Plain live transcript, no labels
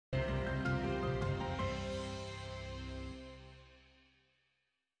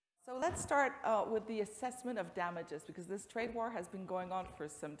So let's start with the assessment of damages, because this trade war has been going on for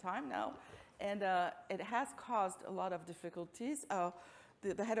some time now, and it has caused a lot of difficulties.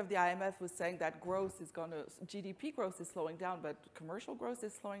 The head of the IMF was saying that GDP growth is slowing down, but commercial growth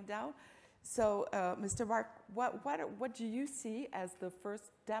is slowing down. So, Mr. Mark, what do you see as the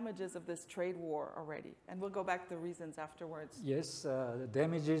first damages of this trade war already? And we'll go back to the reasons afterwards. Yes, the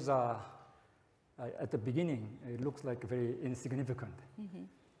damages are, at the beginning, it looks like very insignificant. Mm-hmm.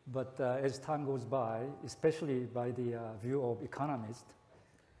 But as time goes by, especially by the view of economists,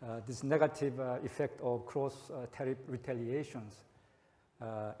 this negative effect of cross-tariff retaliations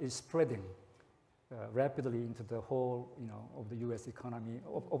is spreading rapidly into the whole, of the U.S. economy.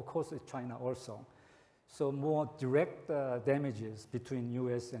 Of course, it's China also. So more direct damages between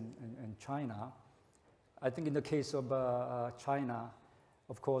U.S. and China. I think in the case of China,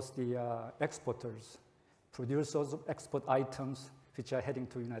 of course, the exporters, producers of export items which are heading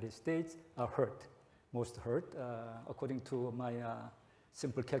to the United States are hurt, most hurt. According to my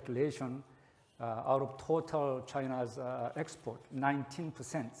simple calculation, out of total China's export,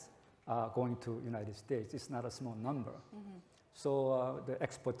 19% are going to United States. It's not a small number. Mm-hmm. So the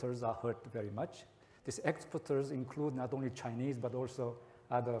exporters are hurt very much. These exporters include not only Chinese, but also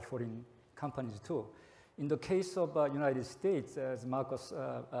other foreign companies too. In the case of United States, as Marcus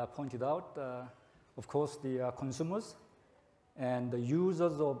pointed out, of course, the consumers and the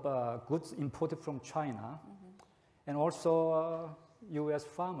users of goods imported from China, mm-hmm. and also U.S.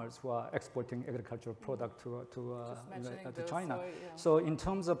 farmers who are exporting agricultural product to China. Soy, yeah. So in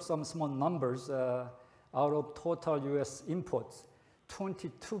terms of some small numbers, out of total U.S. imports,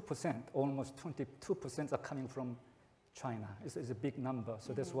 22%, almost 22% are coming from China. It's a big number. So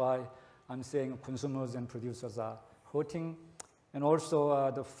mm-hmm. that's why I'm saying consumers and producers are hurting. And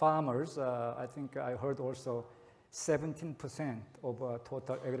also the farmers, I think I heard also 17% of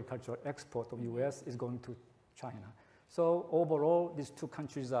total agricultural export of U.S. is going to China. So overall, these two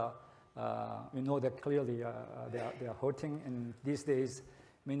countries are, we know that clearly they are hurting. And these days,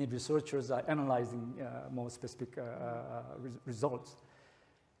 many researchers are analyzing more specific results.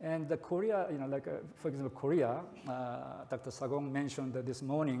 And the Korea, for example, Korea, Dr. Sagong mentioned this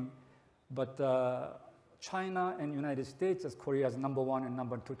morning, but China and United States as Korea's #1 and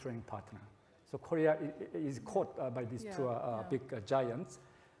 #2 trading partner. So Korea is caught by these two big giants.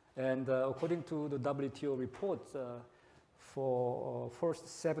 And according to the WTO reports, for first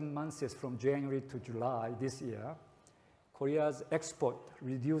 7 months from January to July this year, Korea's export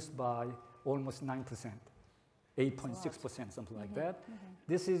reduced by almost 9%, 8.6%, something like that. Mm-hmm.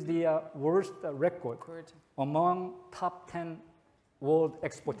 This is the worst record among top 10 world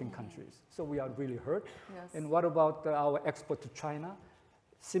exporting mm-hmm. countries. So we are really hurt. Yes. And what about our export to China?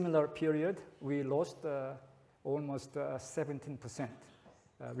 Similar period, we lost almost 17%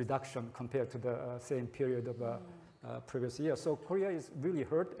 reduction compared to the same period of previous year. So Korea is really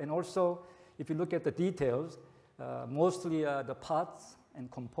hurt. And also, if you look at the details, mostly the parts and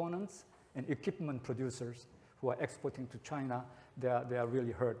components and equipment producers who are exporting to China, they are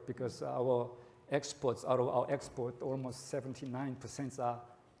really hurt because our exports, out of our export, almost 79% are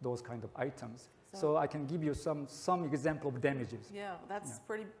those kind of items. So I can give you some example of damages. Yeah, that's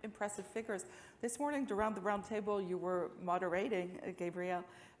pretty impressive figures. This morning, around the round table, you were moderating, Gabriel.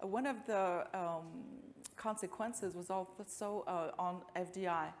 One of the consequences was also on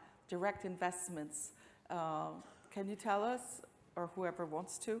FDI, direct investments. Can you tell us, or whoever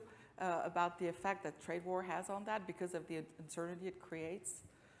wants to, about the effect that trade war has on that because of the uncertainty it creates?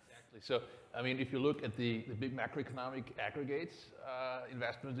 Exactly. So, I mean, if you look at the big macroeconomic aggregates,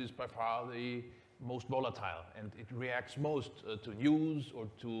 investment is by far the most volatile, and it reacts most to news or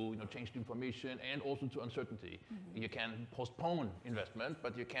to changed information and also to uncertainty. Mm-hmm. You can postpone investment,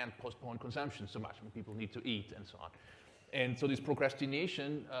 but you can't postpone consumption so much when people need to eat and so on. And so this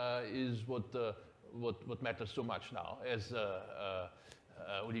procrastination is what matters so much now, as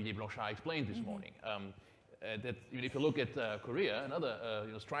Olivier Blanchard explained this mm-hmm. morning. That if you look at Korea, another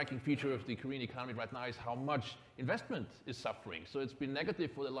striking feature of the Korean economy right now is how much investment is suffering. So it's been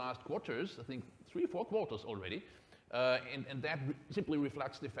negative for the last quarters, I think 3 or 4 quarters already. And that simply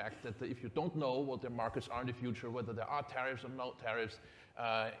reflects the fact that if you don't know what the markets are in the future, whether there are tariffs or no tariffs,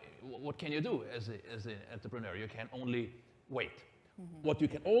 what can you do as an entrepreneur? You can only wait. Mm-hmm. What you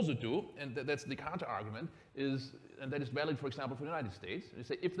can also do, and that's the counter-argument, and that is valid, for example, for the United States, is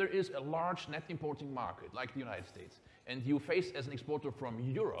say if there is a large net importing market like the United States, and you face, as an exporter from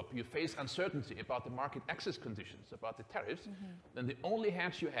Europe, you face uncertainty about the market access conditions, about the tariffs, mm-hmm. then the only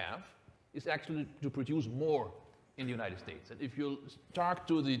hedge you have is actually to produce more in the United States. And if you talk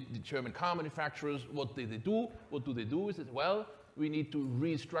to the German car manufacturers, what do they do? What do they do is that, well, We need to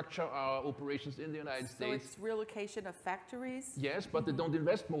restructure our operations in the United States. So it's relocation of factories? Yes, but they don't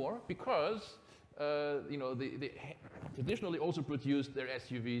invest more because you know, they traditionally also produced their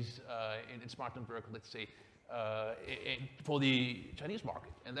SUVs in Spartanburg, let's say, for the Chinese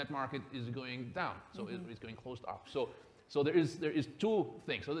market, and that market is going down, so it's going closed off. So there is two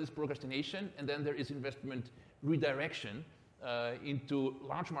things. So there is procrastination, and then there is investment redirection into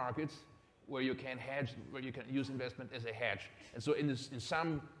large markets where you can hedge, where you can use investment as a hedge. And so in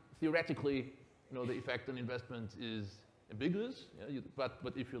some, theoretically, you know, the effect on investment is ambiguous.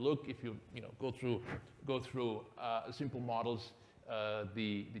 But if you go through simple models,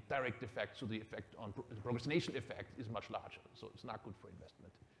 the direct effect, so the effect on the procrastination effect is much larger. So it's not good for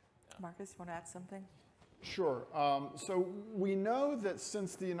investment. Yeah. Marcus, you want to add something? Sure. So we know that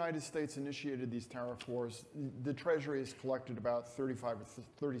since the United States initiated these tariff wars, the Treasury has collected about $35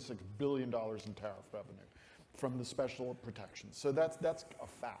 or $36 billion in tariff revenue from the special protections. So that's a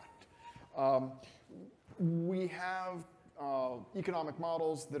fact. We have economic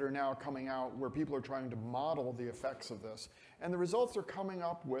models that are now coming out where people are trying to model the effects of this. And the results they're coming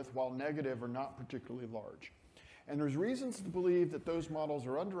up with, while negative, are not particularly large. And there's reasons to believe that those models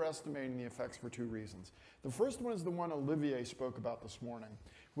are underestimating the effects for two reasons. The first one is the one Olivier spoke about this morning,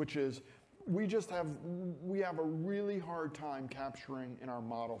 which is we have a really hard time capturing in our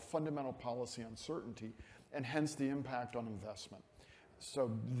model fundamental policy uncertainty, and hence the impact on investment.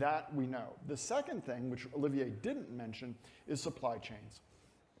 So that we know. The second thing, which Olivier didn't mention, is supply chains.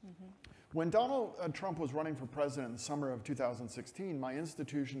 When Donald Trump was running for president in the summer of 2016, my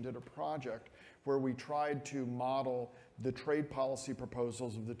institution did a project where we tried to model the trade policy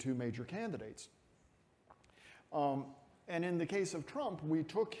proposals of the two major candidates. And in the case of Trump, we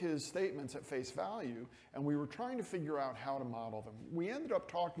took his statements at face value, and we were trying to figure out how to model them. We ended up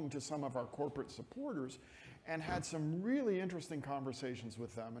talking to some of our corporate supporters and had some really interesting conversations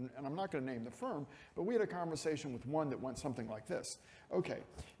with them. And I'm not going to name the firm, but we had a conversation with one that went something like this. Okay,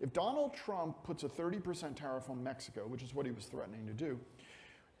 if Donald Trump puts a 30% tariff on Mexico, which is what he was threatening to do,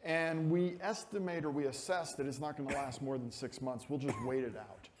 and we estimate or we assess that it's not going to last more than 6 months, we'll just wait it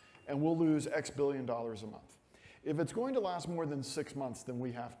out, and we'll lose X billion dollars a month. If it's going to last more than 6 months, then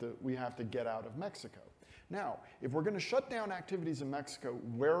we have to get out of Mexico. Now, if we're going to shut down activities in Mexico,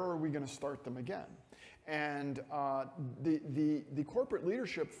 where are we going to start them again? And the corporate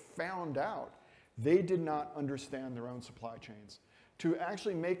leadership found out they did not understand their own supply chains. To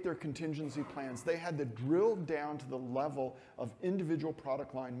actually make their contingency plans, they had to drill down to the level of individual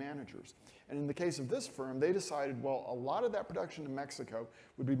product line managers. And in the case of this firm, they decided, well, a lot of that production in Mexico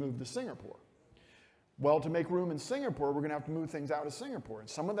would be moved to Singapore. Well, to make room in Singapore, we're going to have to move things out of Singapore. And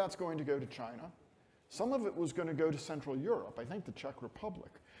some of that's going to go to China. Some of it was going to go to Central Europe, I think the Czech Republic.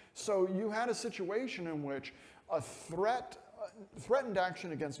 So you had a situation in which a threatened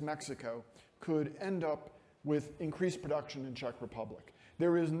action against Mexico could end up with increased production in Czech Republic.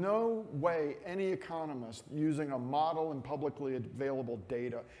 There is no way any economist using a model and publicly available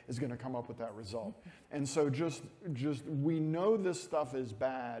data is going to come up with that result. And so we know this stuff is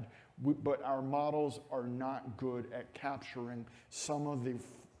bad, but our models are not good at capturing some of the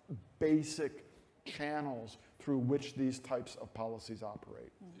basic channels through which these types of policies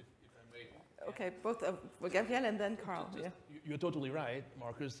operate. If I may. Okay, both Gabriel and then Karl. Yeah. You're totally right,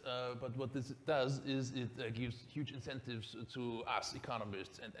 Marcus, but what this does is it gives huge incentives to us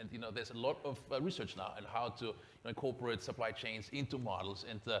economists, and you know, there's a lot of research now on how to incorporate supply chains into models,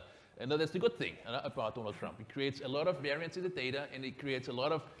 and that's the good thing about Donald Trump. It creates a lot of variance in the data, and it creates a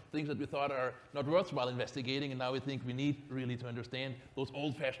lot of things that we thought are not worthwhile investigating, and now we think we need really to understand those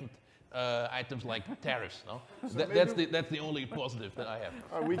old-fashioned items like tariffs. No? So that's the only positive that I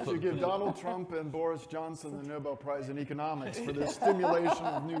have. We should give Donald Trump and Boris Johnson the Nobel Prize in Economics for the stimulation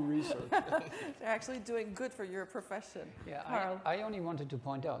of new research. They're actually doing good for your profession. Yeah, Karl. I only wanted to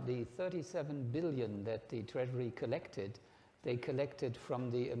point out the 37 billion that the Treasury collected, they collected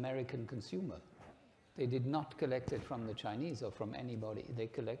from the American consumer. They did not collect it from the Chinese or from anybody. They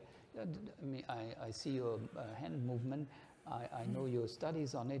collect, I mean, I see your hand movement. I know your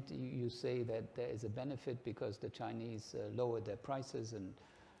studies on it. You say that there is a benefit because the Chinese lowered their prices,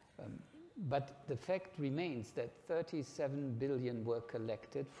 but the fact remains that 37 billion were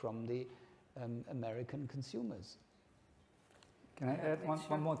collected from the American consumers. Can I add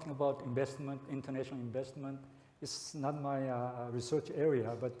one more thing about investment, international investment? It's not my research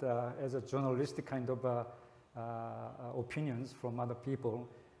area, but as a journalistic kind of opinions from other people,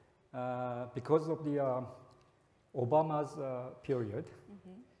 because of the Obama's period,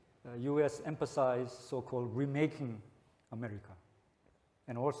 U.S. emphasized so-called remaking America.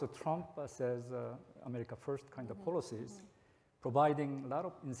 And also Trump says America first kind of policies. providing a lot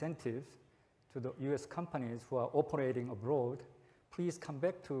of incentives to the US companies who are operating abroad. Please come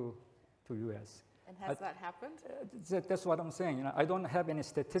back to US. And has that happened? That's what I'm saying. You know, I don't have any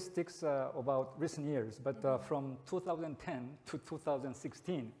statistics about recent years, but from 2010 to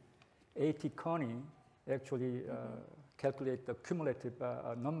 2016, A.T. Kearney actually calculate the cumulative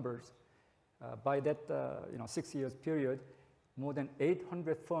numbers. By that 6 years period, more than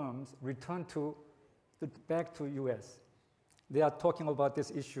 800 firms returned back to US. They are talking about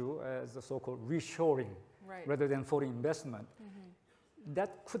this issue as the so-called reshoring rather than foreign investment.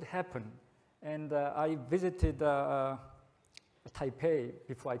 That could happen. And I visited Taipei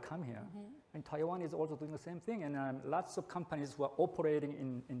before I come here. And Taiwan is also doing the same thing. And lots of companies who are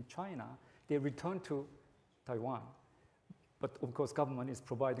operating in China, they return to Taiwan. But of course, government is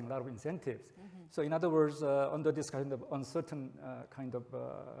providing a lot of incentives. So in other words, under this kind of uncertain kind of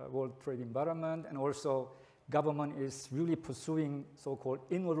world trade environment, and also government is really pursuing so-called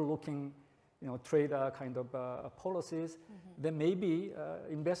inward-looking trade kind of policies, then maybe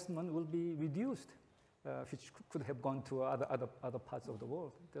investment will be reduced, which could have gone to other parts of the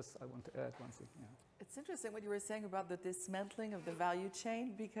world. Just I want to add one thing. Yeah. It's interesting what you were saying about the dismantling of the value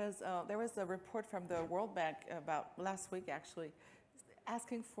chain, because there was a report from the World Bank about last week, actually,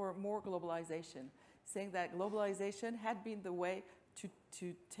 asking for more globalization, saying that globalization had been the way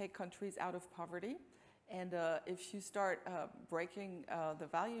to take countries out of poverty. And if you start breaking the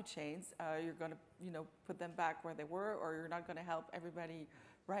value chains, you're going to put them back where they were, or you're not going to help everybody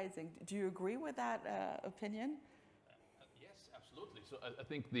rising. Do you agree with that opinion? Yes, absolutely. So I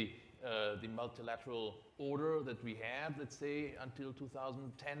think the multilateral order that we had, let's say, until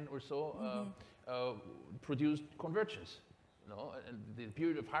 2010 or so, produced convergence. And the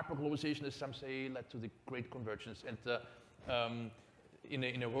period of hyperglobalization, as some say, led to the great convergence. And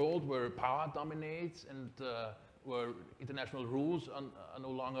in a world where power dominates and where international rules are no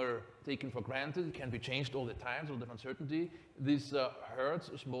longer taken for granted, can be changed all the time, so there's uncertainty, this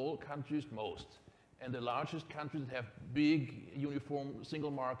hurts small countries most. And the largest countries that have big, uniform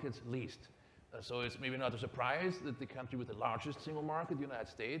single markets least. So it's maybe not a surprise that the country with the largest single market, the United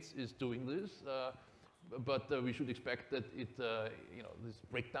States, is doing this. But we should expect that this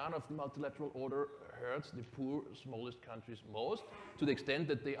breakdown of the multilateral order hurts the poor, smallest countries most, to the extent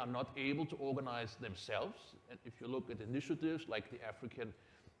that they are not able to organize themselves. And if you look at initiatives like the African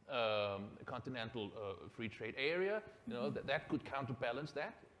continental free trade area, that could counterbalance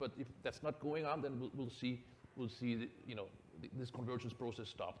that. But if that's not going on, then we'll see this convergence process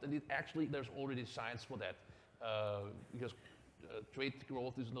stopped. And there's already signs for that, because trade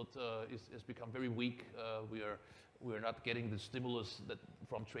growth has become very weak. We are not getting the stimulus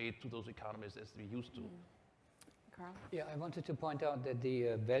from trade to those economies as we used to. Karl? Yeah, I wanted to point out that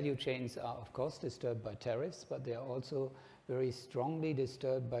the value chains are, of course, disturbed by tariffs, but they are also very strongly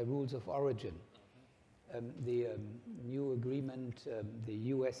disturbed by rules of origin. The new agreement,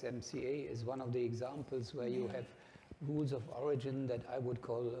 the USMCA, is one of the examples where you have rules of origin that I would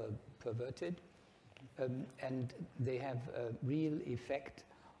call perverted. And they have a real effect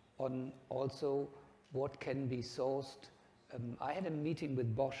on also what can be sourced. I had a meeting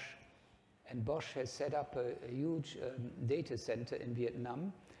with Bosch, and Bosch has set up a huge data center in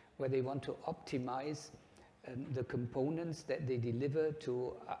Vietnam where they want to optimize the components that they deliver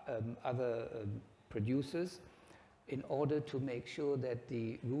to other producers in order to make sure that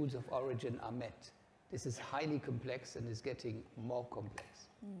the rules of origin are met. This is highly complex and is getting more complex.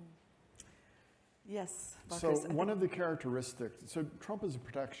 Yes. So one of the characteristics, so Trump is a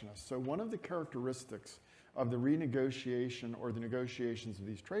protectionist, so one of the characteristics of the renegotiation or the negotiations of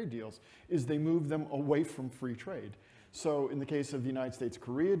these trade deals is they move them away from free trade. So in the case of the United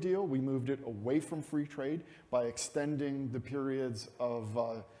States-Korea deal, we moved it away from free trade by extending the periods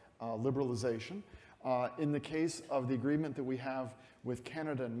of liberalization. In the case of the agreement that we have with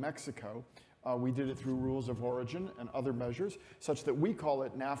Canada and Mexico, we did it through rules of origin and other measures, such that we call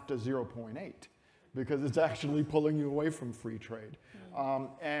it NAFTA 0.8. Because it's actually pulling you away from free trade.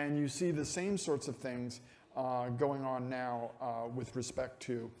 And you see the same sorts of things going on now with respect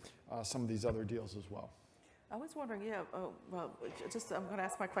to some of these other deals as well. I was wondering, I'm going to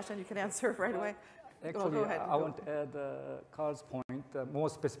ask my question. You can answer right away. Actually, go ahead. I want to add Karl's point. More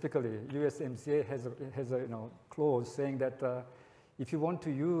specifically, USMCA has a clause saying that if you want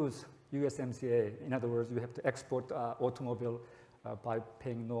to use USMCA, in other words, you have to export automobile by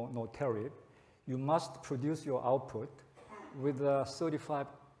paying no tariff. You must produce your output with 35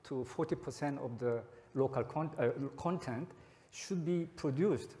 to 40% of the local content should be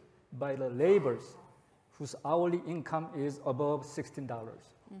produced by the laborers whose hourly income is above $16.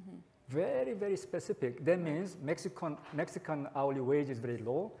 Very, very specific. That means Mexican hourly wage is very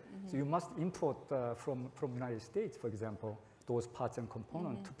low, so you must import from United States, for example, those parts and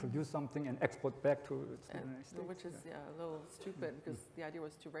components to produce something and export back to the United States. Which is a little stupid because the idea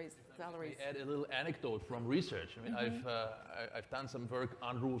was to raise salaries. Let me add a little anecdote from research. I mean, I've done some work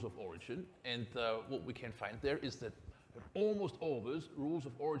on rules of origin, and what we can find there is that almost always rules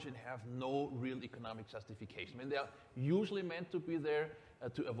of origin have no real economic justification. I mean, they are usually meant to be there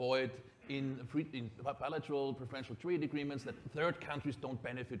to avoid in bilateral preferential trade agreements that third countries don't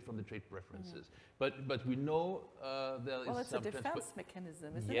benefit from the trade preferences. But we know there is well, it's a sometimes defense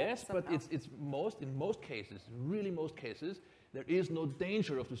mechanism, isn't it? Yes, but it's in most cases, really most cases, there is no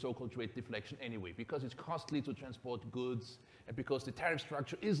danger of the so-called trade deflection anyway, because it's costly to transport goods, and because the tariff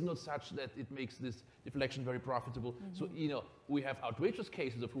structure is not such that it makes this deflection very profitable. So, you know, we have outrageous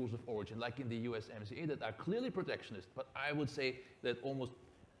cases of rules of origin, like in the USMCA, that are clearly protectionist, but I would say that almost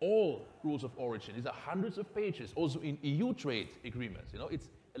all rules of origin, these are hundreds of pages, also in EU trade agreements, you know, it's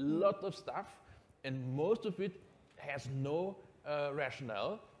a lot of stuff, and most of it has no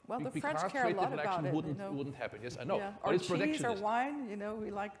rationale. Well, the French care a lot about it. Wouldn't happen. Yes, I know. Yeah. But or it's cheese or wine, you know, we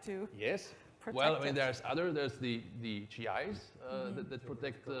like to protect well, I mean, it. there's the GIs that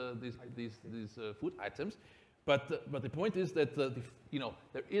protect these food items. But the point is that you know,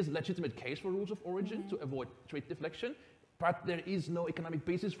 there is legitimate case for rules of origin to avoid trade deflection, but there is no economic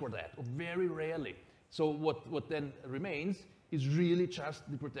basis for that, or very rarely. So what then remains is really just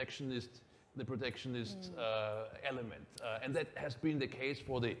the protectionist element, and that has been the case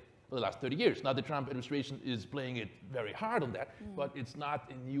for the last 30 years. Now the Trump administration is playing it very hard on that, but it's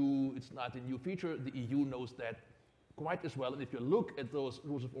not a new feature. The EU knows that quite as well. And if you look at those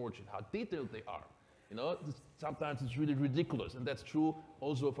rules of origin, how detailed they are, you know, sometimes it's really ridiculous, and that's true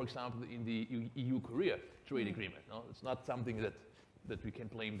also, for example, in the EU-Korea trade agreement. No? It's not something that we can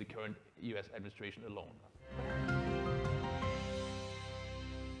blame the current US administration alone.